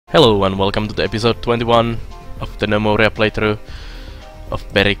Hello and welcome to the episode 21 of the Gnomoria playthrough of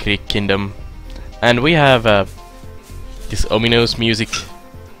Berrycreek Kingdom. And we have this ominous music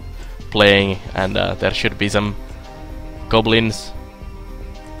playing, and there should be some goblins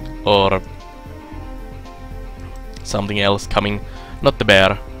or something else coming. Not the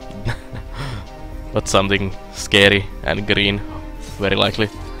bear, but something scary and green, very likely.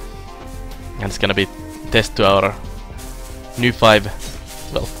 And it's gonna be test to our new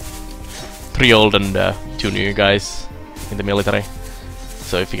 3 old and 2 new guys in the military.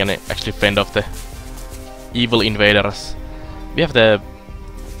 So if we can actually fend off the evil invaders. We have the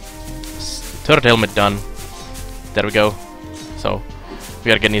third helmet done. There we go. So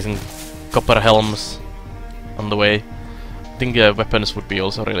we are getting some copper helms on the way. I think weapons would be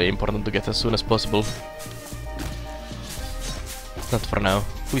also really important to get as soon as possible. Not for now.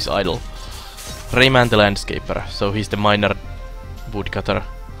 Who is idle? Rayman the landscaper. So he's the minor woodcutter.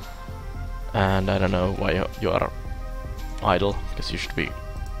 And I don't know why you are idle, because you should be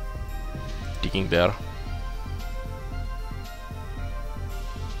digging there.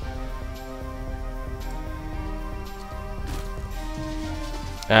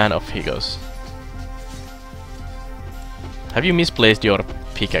 And off he goes. Have you misplaced your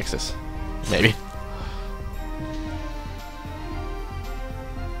pickaxes? Maybe.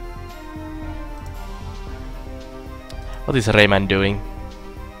 What is Rayman doing?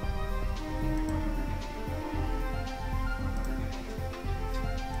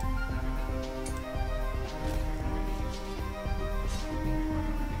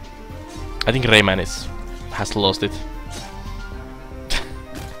 I think Rayman has lost it.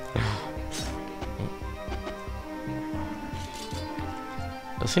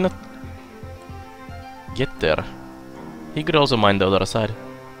 Does he not get there? He could also mine the other side.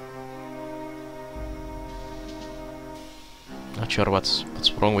 Not sure what's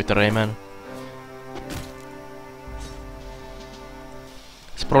wrong with the Rayman.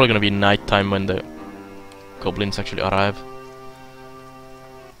 It's probably gonna be night time when the goblins actually arrive.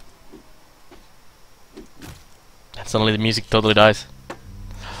 And suddenly the music totally dies.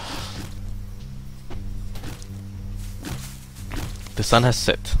 The sun has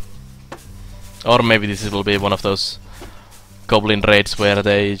set. Or maybe this will be one of those goblin raids where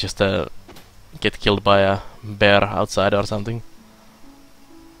they just get killed by a bear outside or something.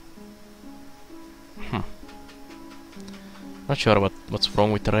 Not sure what's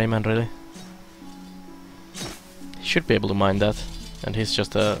wrong with the Rayman really. He should be able to mine that, and he's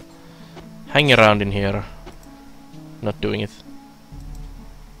just hanging around in here, not doing it.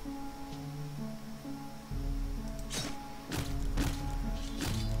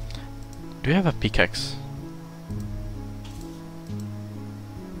 Do you have a pickaxe?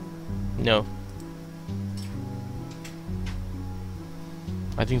 No.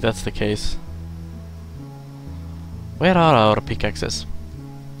 I think that's the case. Where are our pickaxes?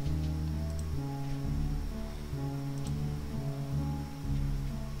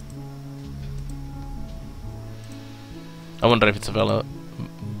 I wonder if it's a no,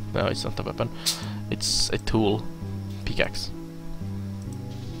 it's not a weapon. It's a tool. Pickaxe.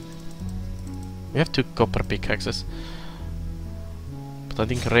 We have 2 copper pickaxes. But I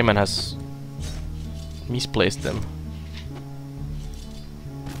think Rayman has misplaced them.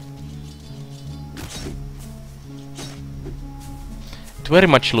 It very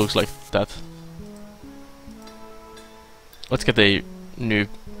much looks like that. Let's get a new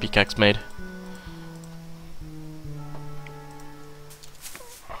pickaxe made.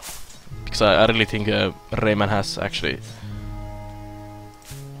 Because I really think Rayman has actually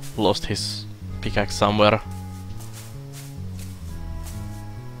lost his pickaxe somewhere.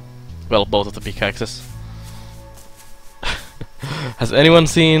 Well, both of the pickaxes. Has anyone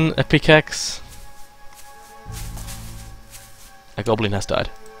seen a pickaxe? A goblin has died.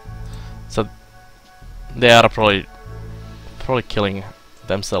 So they are probably killing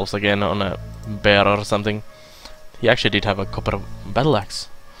themselves again on a bear or something. He actually did have a copper battle axe.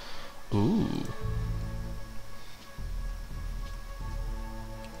 Ooh.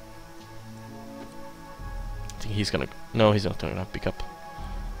 I think he's gonna... No, he's not gonna pick up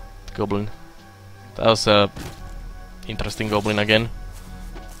the goblin. That was a interesting goblin again.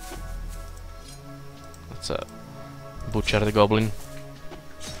 Let's butcher the goblin.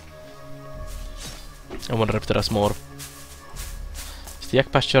 I wonder if there is more. Is the yak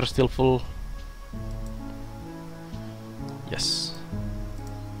pasture still full? Yes.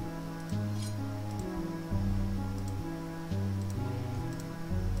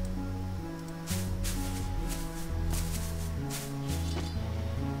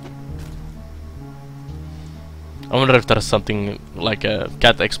 I wonder if there's something like a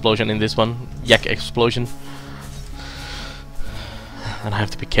cat explosion in this one. Yak explosion. And I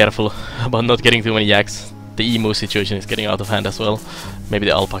have to be careful about not getting too many yaks. The emu situation is getting out of hand as well. Maybe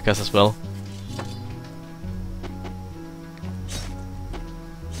the alpacas as well.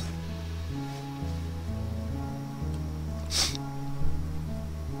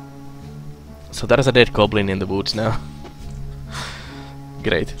 So there is a dead goblin in the woods now.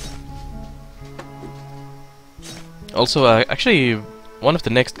 Great. Also, actually, one of the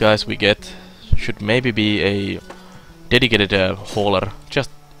next guys we get should maybe be a dedicated hauler, just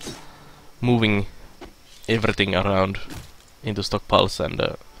moving everything around into stockpiles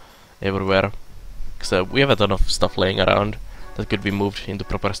and everywhere. Because we have a ton of stuff laying around that could be moved into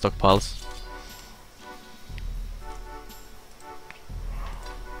proper stockpiles.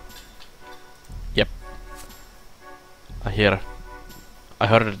 Yep. I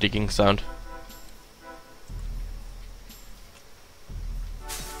heard a digging sound.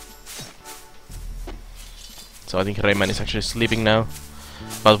 So I think Rayman is actually sleeping now.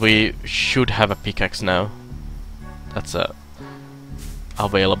 But we should have a pickaxe now. That's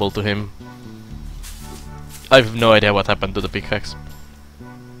available to him. I have no idea what happened to the pickaxe.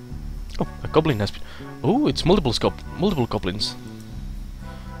 Oh, a goblin has been... Oh, it's multiple goblins.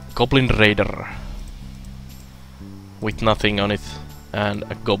 Goblin Raider. With nothing on it. And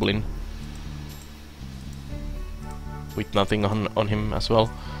a goblin. With nothing on him as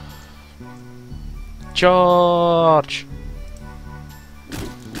well. Charge!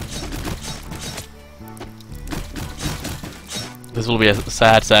 This will be a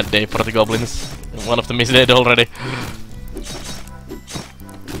sad day for the goblins. One of them is dead already.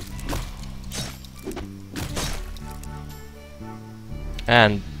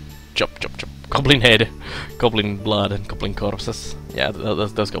 And chop. Goblin head, goblin blood, and goblin corpses. Yeah,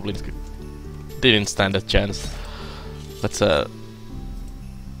 those goblins didn't stand a chance. Let's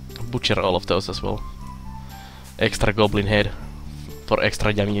butcher all of those as well. Extra goblin head for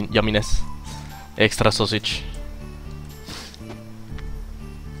extra yumminess. Extra sausage.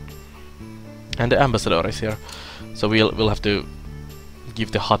 And the ambassador is here, so we'll have to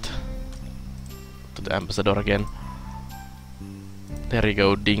give the hut to the ambassador again. There you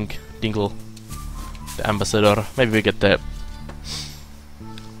go, Dingle, the ambassador. Maybe we get the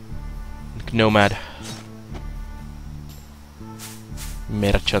nomad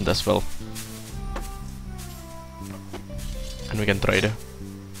merchant as well, and we can trade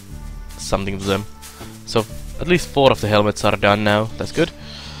something to them. So at least 4 of the helmets are done now. That's good.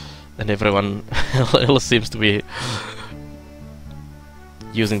 And everyone else seems to be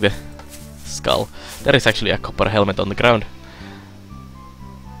using the skull. There is actually a copper helmet on the ground.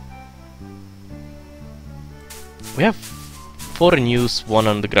 We have 4 in use, 1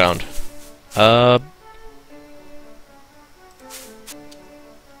 on the ground.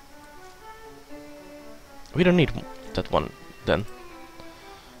 We don't need that one then.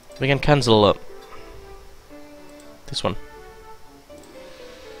 We can cancel this one.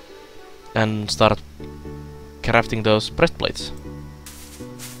 And start crafting those breastplates.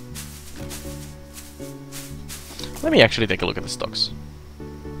 Let me actually take a look at the stocks.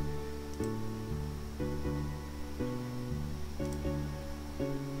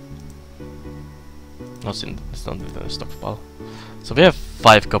 It's not in the stockpile. So we have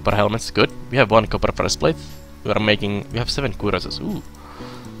 5 copper helmets, good. We have 1 copper breastplate. We have 7 cuirasses. Ooh.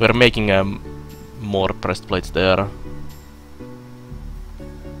 We are making more breastplates there.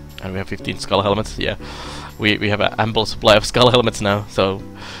 And we have 15 skull helmets. Yeah, we have an ample supply of skull helmets now, so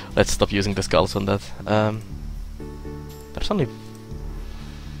let's stop using the skulls on that. There's only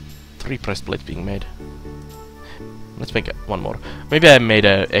 3 breastplates being made. Let's make 1 more. Maybe I made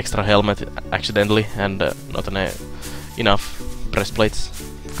an extra helmet accidentally and not enough breastplates.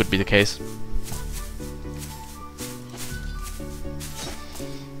 Could be the case.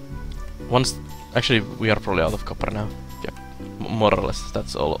 Actually, we are probably out of copper now. Yeah, more or less.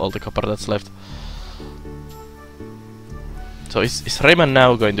 That's all the copper that's left. So is Rayman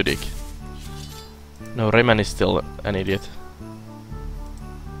now going to dig? No, Rayman is still an idiot.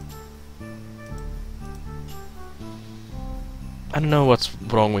 I don't know what's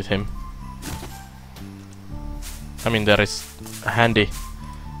wrong with him. I mean, there is a handy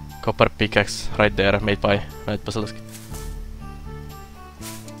copper pickaxe right there, made by Basilisk.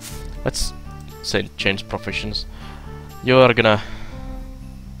 Let's change professions. You're gonna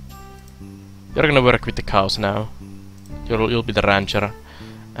work with the cows now. You'll be the rancher,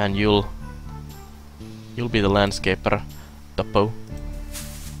 and you'll be the landscaper, Topo.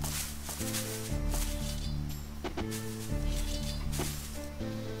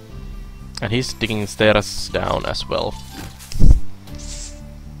 And he's digging stairs down as well.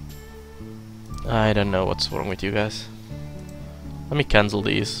 I don't know what's wrong with you guys. Let me cancel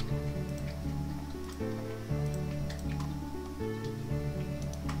these.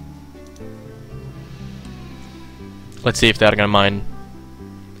 Let's see if they're gonna mine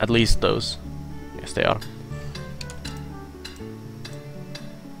at least those. Yes, they are.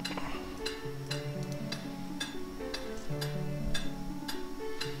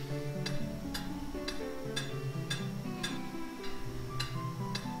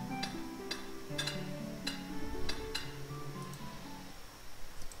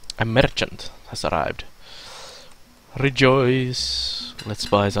 A merchant has arrived. Rejoice! Let's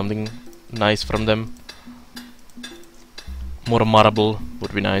buy something nice from them. More marble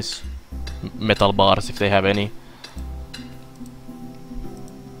would be nice. Metal bars if they have any.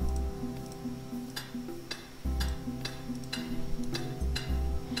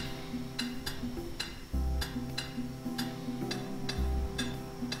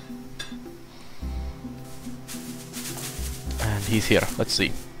 And he's here. Let's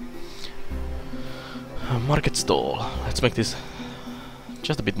see. Market stall. Let's make this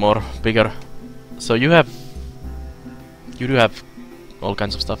just a bit more bigger. So you do have all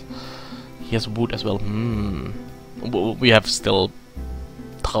kinds of stuff. He has wood as well. We have still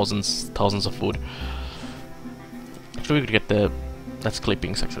thousands of wood. Actually, we could get that's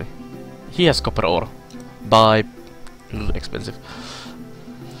clippings actually. He has copper ore. Buy. Expensive.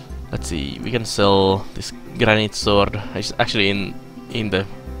 Let's see. We can sell this granite sword. It's actually in the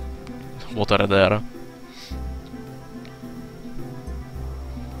water there.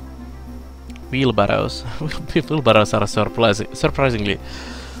 Wheelbarrows. Wheelbarrows are surprisingly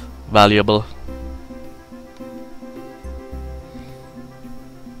valuable.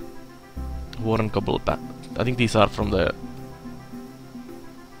 Worn cobble bat. I think these are from the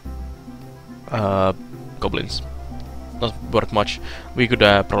goblins. Not worth much. We could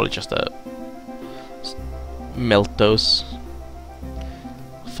probably just melt those.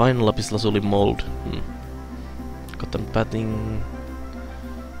 Fine lapis lazuli mold. Cotton batting.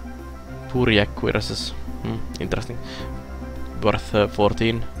 Puriac cuirasses. Interesting. Worth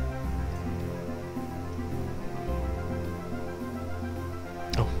 14.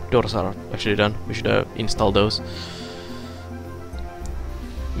 Oh, doors are actually done. We should install those.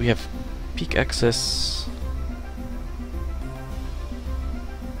 We have pickaxes.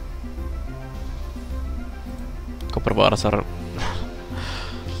 Copper bars are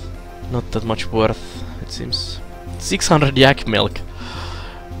not that much worth, it seems. 600 yak milk.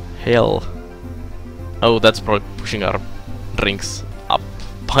 Hell. Oh, that's probably pushing our drinks up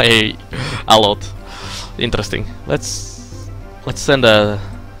by a lot. Interesting. Let's send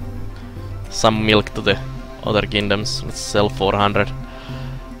some milk to the other kingdoms. Let's sell 400.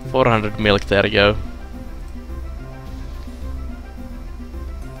 400 milk, there you go.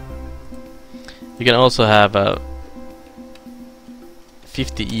 You can also have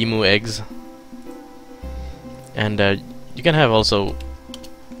 50 emu eggs. And you can have also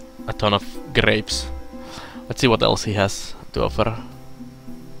a ton of grapes. Let's see what else he has to offer.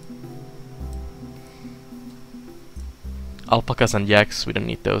 Alpacas and yaks, we don't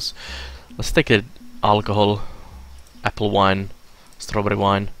need those. Let's take the alcohol, apple wine, strawberry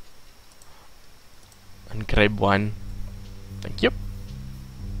wine, and grape wine. Thank you.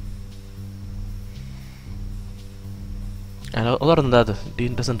 And other than that,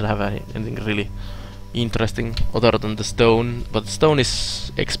 it doesn't have anything really interesting other than the stone, but the stone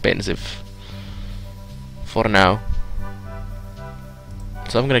is expensive for now.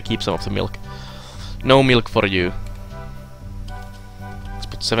 So I'm gonna keep some of the milk. No milk for you. Let's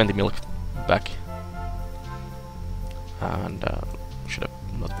put 70 milk back. And should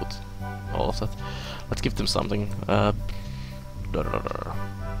have not put all of that. Let's give them something. Not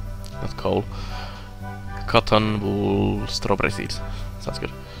coal. Cotton, wool, strawberry seeds. Sounds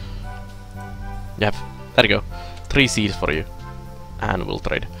good. Yep, there you go. 3 seeds for you. And we'll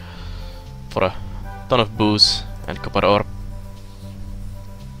trade for a ton of booze and copper ore.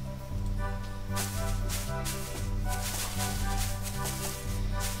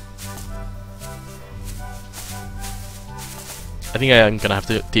 I think I'm gonna have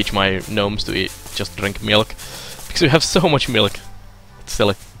to teach my gnomes to just drink milk, because we have so much milk. It's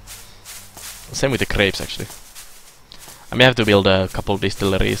silly. Same with the grapes, actually. I may have to build a couple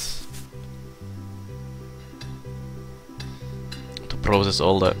distilleries to process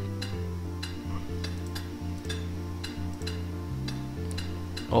all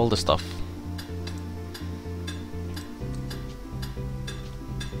the stuff.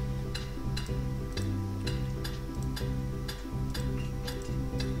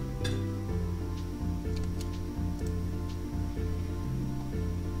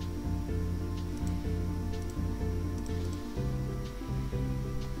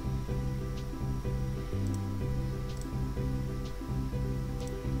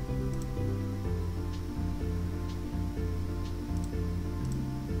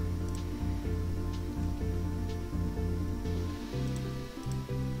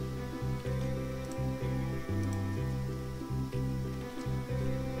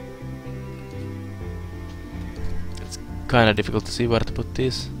 kinda difficult to see where to put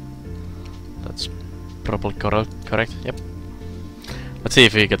these. That's probably correct, yep. Let's see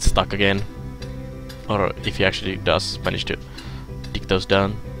if he gets stuck again. Or if he actually does manage to dig those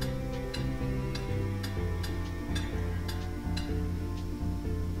down.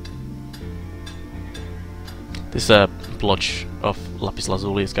 This blotch of lapis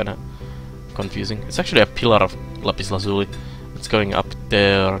lazuli is kinda confusing. It's actually a pillar of lapis lazuli. It's going up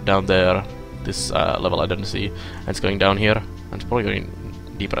there, down there. This level I don't see. And it's going down here. And it's probably going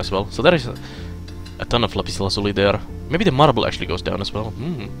deeper as well. So there is a ton of lapis lazuli there. Maybe the marble actually goes down as well.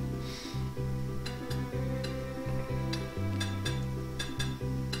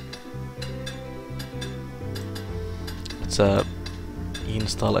 Let's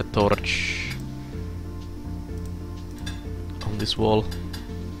install a torch on this wall.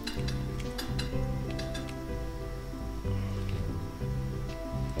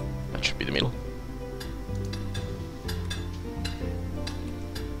 That should be the middle.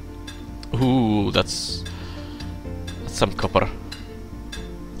 Ooh, that's some copper.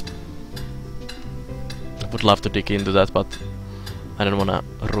 I would love to dig into that, but I don't wanna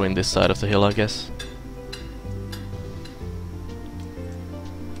ruin this side of the hill, I guess.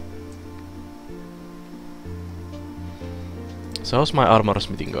 So how's my armor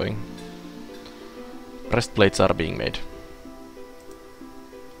smithing going? Breastplates are being made.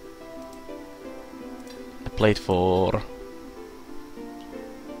 A plate for...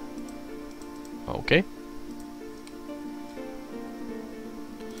 Okay.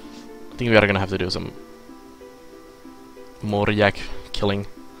 I think we are gonna have to do some more yak killing.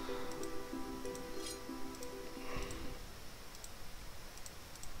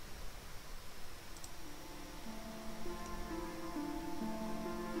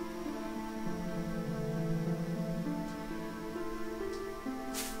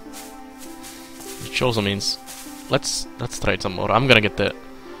 Which also means let's trade some more. I'm gonna get the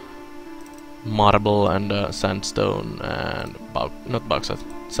marble and sandstone and not bauxite,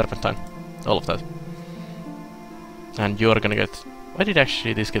 serpentine, all of that. And you are gonna get... Why did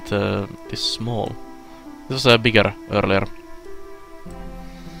actually this get this small? This was bigger earlier.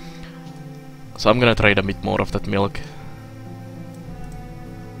 So I'm gonna trade a bit more of that milk.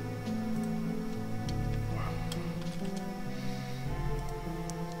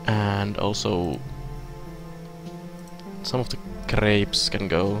 And also some of the grapes can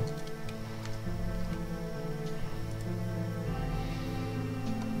go.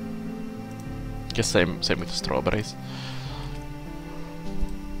 Guess same with the strawberries.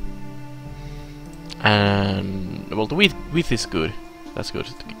 And well, the wheat is good. That's good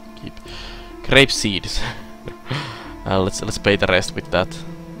to keep. Grape seeds. Let's pay the rest with that.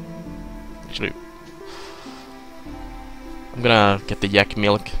 Actually, I'm gonna get the yak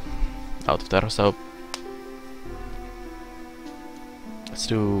milk out of there. So let's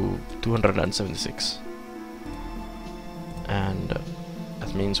do 276, and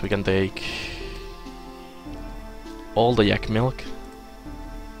that means we can take all the yak milk,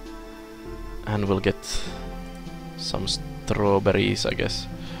 and we'll get some strawberries, I guess.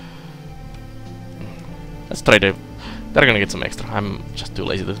 Let's try to... They're gonna get some extra. I'm just too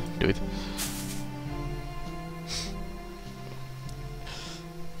lazy to do it.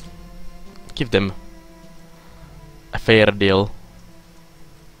 Give them a fair deal.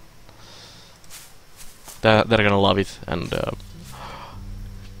 They're gonna love it and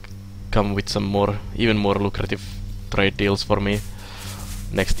come with some more, even more lucrative trade deals for me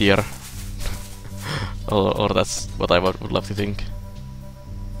next year. or that's what I would love to think.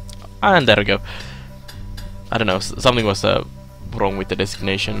 And there we go. I don't know, something was wrong with the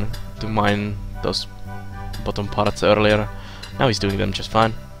designation to mine those bottom parts earlier. Now he's doing them just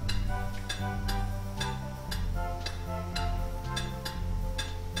fine.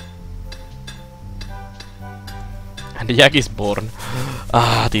 And the yak is born.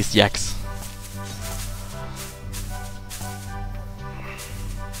 Ah, these yaks.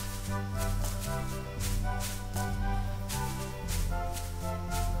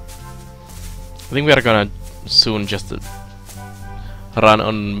 I think we are gonna soon just run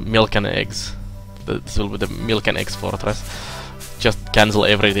on milk and eggs. This will be the milk and eggs fortress. Just cancel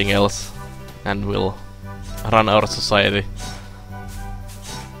everything else and we'll run our society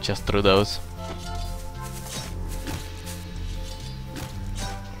just through those.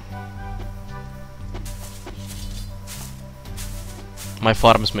 My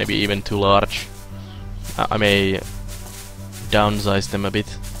farms may be even too large. I may downsize them a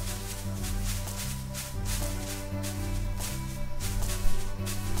bit.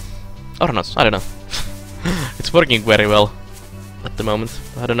 Or not, I don't know. It's working very well at the moment.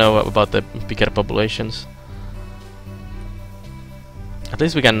 I don't know about the bigger populations. At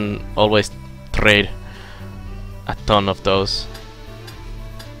least we can always trade a ton of those.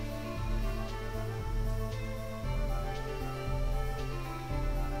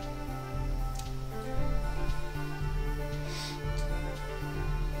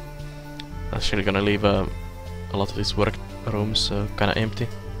 Actually gonna leave a lot of these work rooms kinda empty.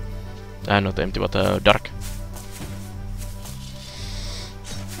 Not empty, but dark.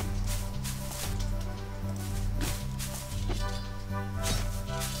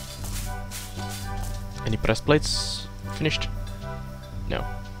 Any press plates finished? No.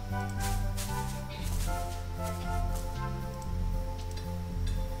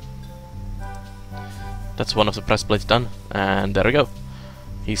 That's one of the press plates done, and there we go.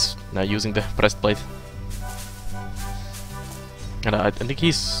 He's now using the press plate. And I think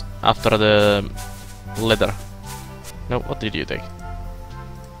he's after the leather. No, what did you take?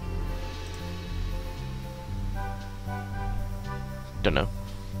 Don't know.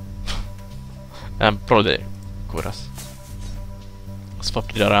 Probably the Kuras.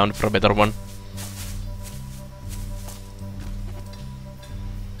 Swapped it around for a better one.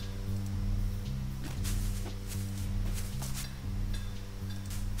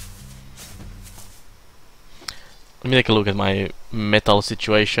 Let me take a look at my metal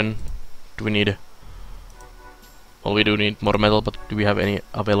situation. Do we need... Well, we do need more metal, but do we have any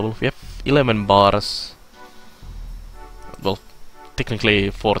available? We have 11 bars. Well,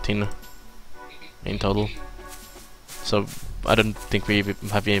 technically 14 in total. So I don't think we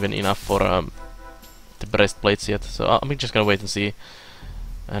have even enough for the breastplates yet. So I'm just gonna wait and see.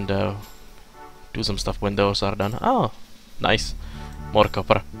 And do some stuff when those are done. Oh, nice. More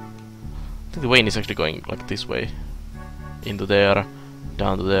copper. I think the vein is actually going like this way. Into there,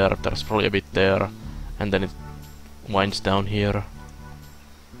 down to there, there's probably a bit there, and then it winds down here.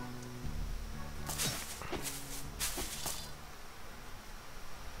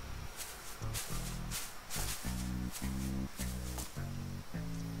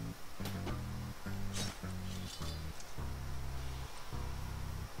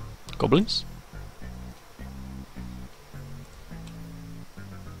 Goblins?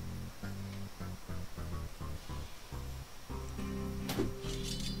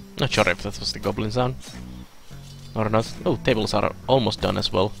 Not sure if that was the goblin sound or not. Oh, tables are almost done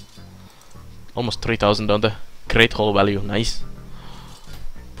as well. Almost 3000 on the Great Hall value. Nice.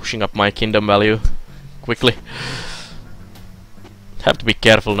 Pushing up my kingdom value quickly. Have to be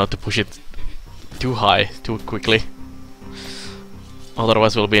careful not to push it too high too quickly.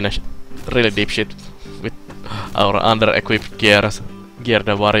 Otherwise we'll be in a really deep shit with our under-equipped geared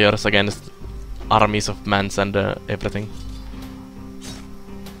warriors against armies of mans and everything.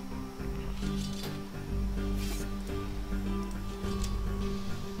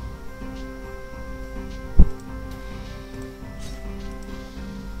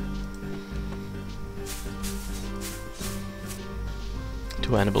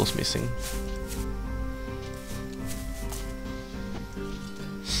 Two animals missing.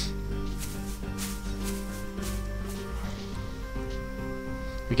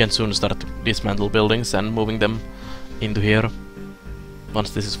 We can soon start to dismantle buildings and moving them into here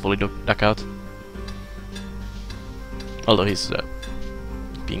once this is fully dug out. Although he's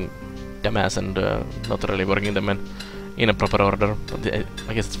being dumbass and not really working them in a proper order, but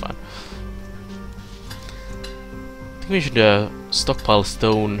I guess it's fine. I think we should stockpile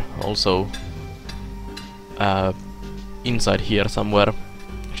stone also inside here somewhere.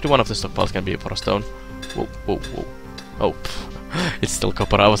 Actually, one of the stockpiles can be for stone. Whoa, whoa, whoa. Oh, it's still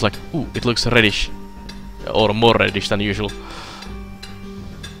copper. I was like, ooh, it looks reddish. Or more reddish than usual.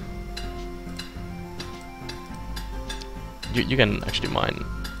 You can actually mine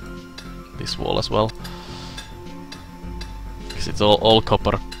this wall as well. Because it's all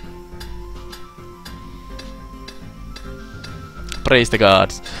copper. Praise the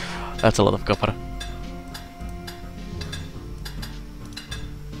gods. That's a lot of copper.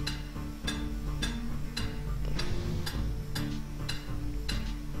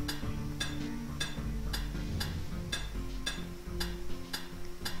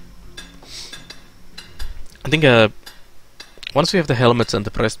 I think once we have the helmets and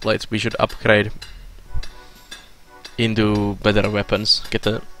the breastplates, we should upgrade into better weapons. Get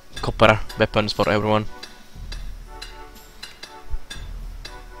the copper weapons for everyone.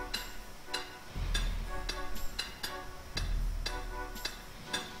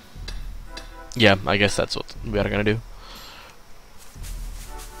 Yeah, I guess that's what we are gonna do.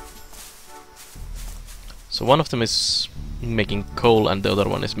 So one of them is making coal and the other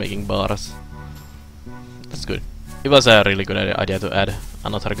one is making bars. That's good. It was a really good idea to add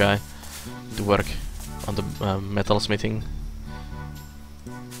another guy to work on the metal smithing.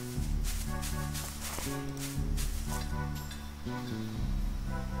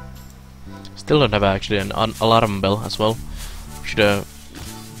 Still don't have actually an alarm bell as well. Should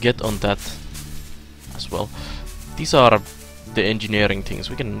get on that as well. These are the engineering things.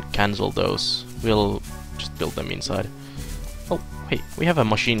 We can cancel those. We'll just build them inside. Oh, hey, we have a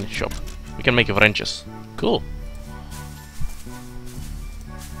machine shop. We can make wrenches. Cool.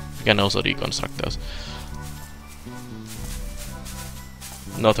 We can also deconstruct those.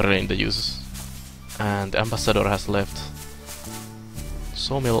 Not really in the uses. And the ambassador has left.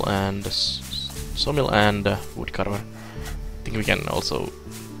 Sawmill and woodcarver. I think we can also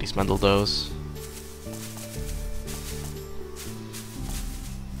dismantle those.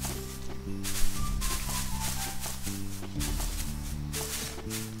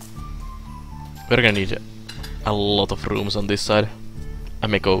 We're gonna need a lot of rooms on this side. I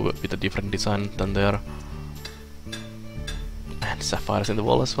may go with a different design than there. And sapphires in the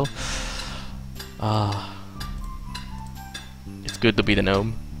wall as well. It's good to be the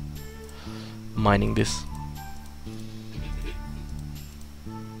gnome. Mining this.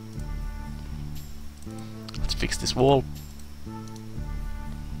 Let's fix this wall.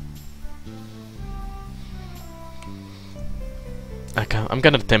 I'm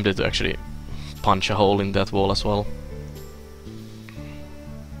kind of tempted to actually punch a hole in that wall as well.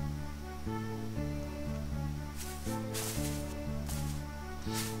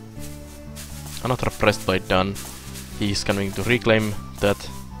 Another breastplate done. He's coming to reclaim that.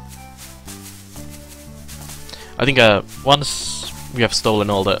 I think once we have stolen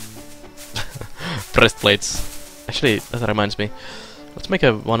all the breastplates. Actually, that reminds me. Let's make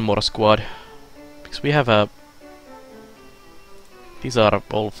one more squad. Because we have these are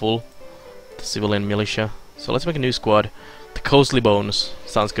all full. The civilian militia. So let's make a new squad. The Coastly Bones.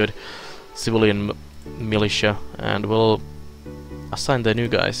 Sounds good. Civilian militia. And we'll assign the new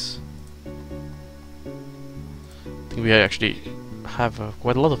guys. I think we actually have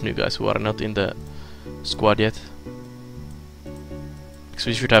quite a lot of new guys who are not in the squad yet. So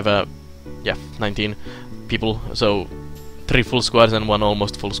we should have yeah, 19 people. So 3 full squads and 1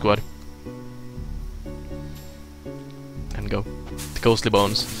 almost full squad. And go. The Ghostly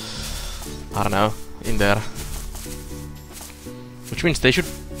Bones are now in there. Which means they should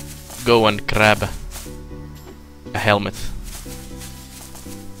go and grab a helmet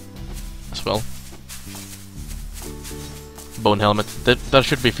as well. Bone helmet. There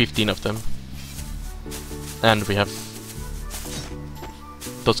should be 15 of them. And we have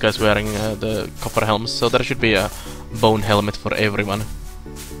those guys wearing the copper helms, so there should be a bone helmet for everyone.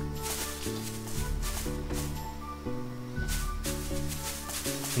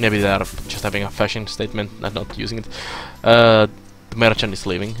 Maybe they are just having a fashion statement and not using it. The merchant is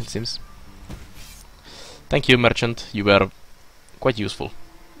leaving, it seems. Thank you, merchant. You were quite useful.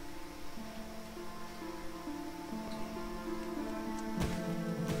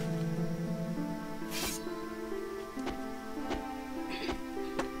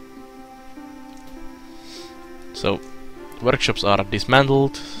 So, workshops are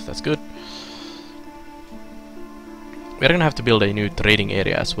dismantled, that's good. We're gonna have to build a new trading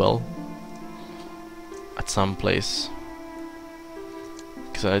area as well. At some place.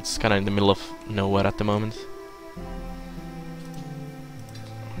 Because it's kinda in the middle of nowhere at the moment.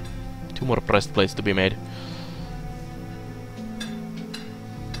 2 more breastplates to be made.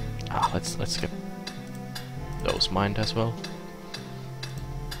 Let's get those mined as well.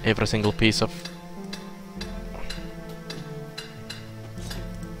 Every single piece of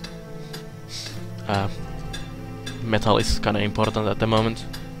metal is kinda important at the moment.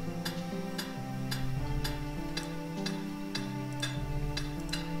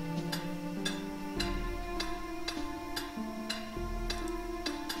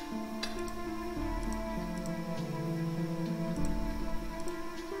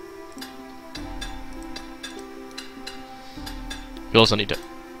 We also need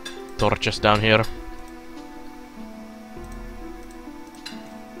torches down here.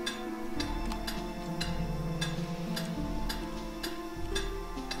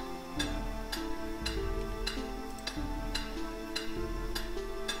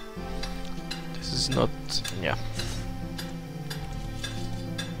 Not, yeah.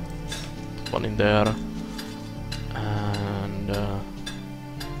 One in there and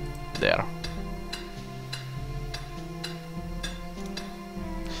there.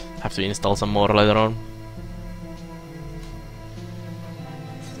 Have to install some more later on,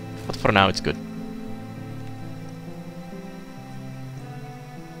 but for now it's good.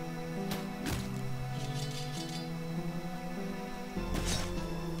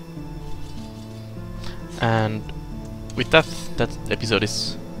 And with that episode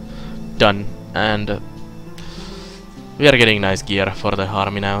is done, and we are getting nice gear for the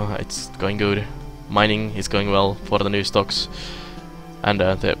army now. It's going good. Mining is going well for the new stocks, and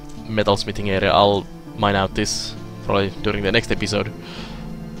the metal smithing area, I'll mine out this probably during the next episode.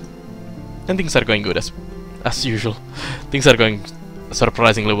 And things are going good as usual. Things are going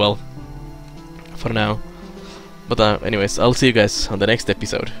surprisingly well for now. But anyways, I'll see you guys on the next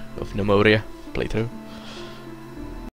episode of Gnomoria playthrough.